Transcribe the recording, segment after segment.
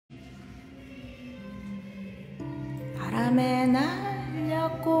바람에 날려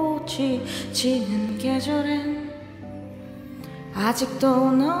꽃이 지는 계절엔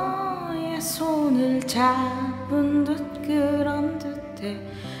아직도 너의 손을 잡은 듯 그런 듯해.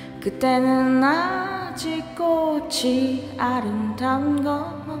 그때는 아직 꽃이 아름다운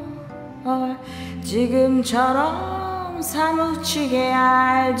걸 지금처럼 사무치게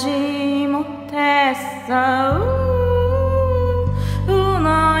알지 못했어.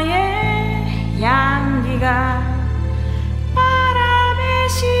 너의 향기가 바람에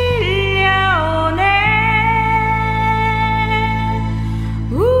실려오네.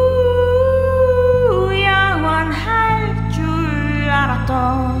 영원할 줄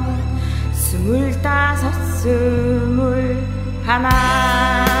알았던 25, 21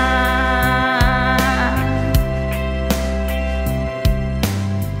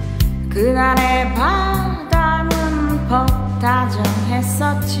 그날의 바다는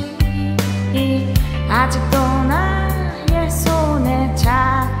다정했었지. 아직도 나의 손에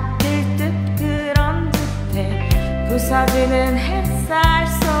잡힐 듯 그런 듯해. 부서지는 햇살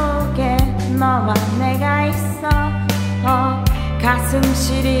속에 너와 내가 있어. 가슴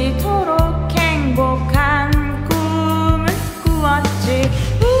시리도록 행복한 꿈을 꾸었지.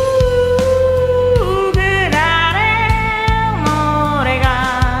 그날의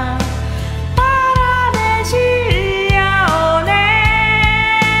노래가 바람에 실려오네.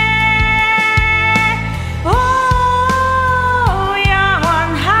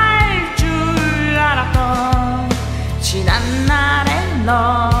 영원할 줄 알았던 지난 날의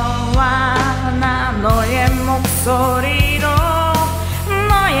너와 나. 너의 목소리로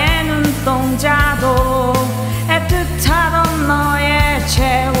너의 눈동자도 애틋하던 너의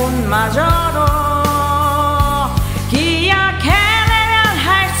체온마저도 기억해내면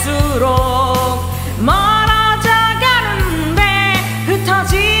할수록 멀어져 가는데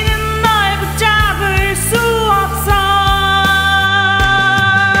흩어지는 널 붙잡을 수 없어.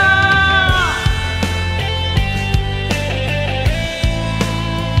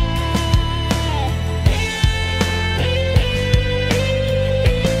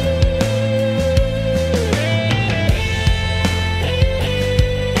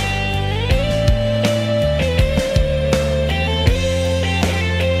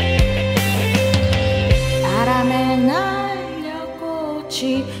 바람에 날려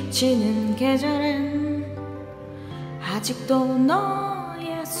꽃이 지는 계절엔 아직도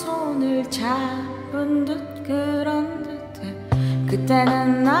너의 손을 잡은 듯 그런 듯해.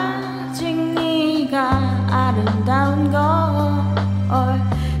 그때는 아직 네가 아름다운 걸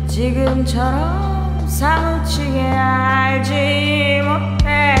지금처럼 사무치게 알지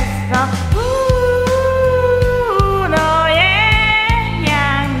못했어. 너의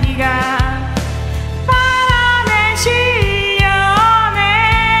향기가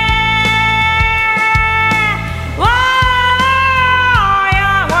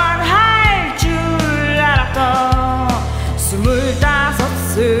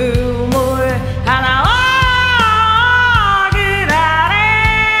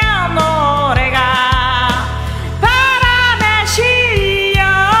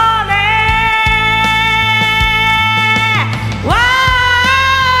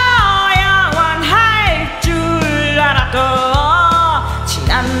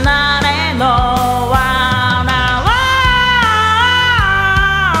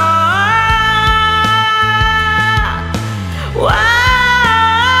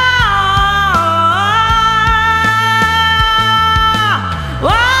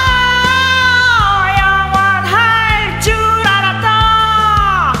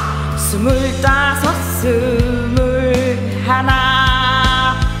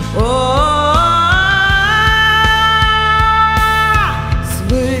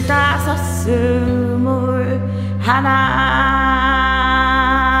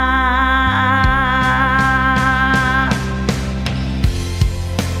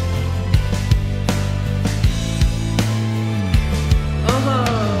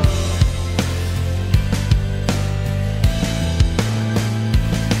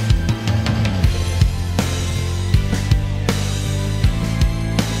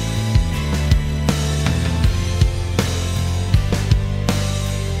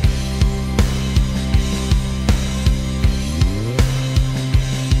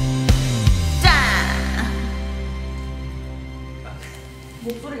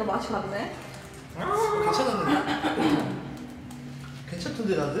목소리가 맛이 갔네? 괜찮았는데?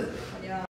 괜찮던데 나는? 아니야.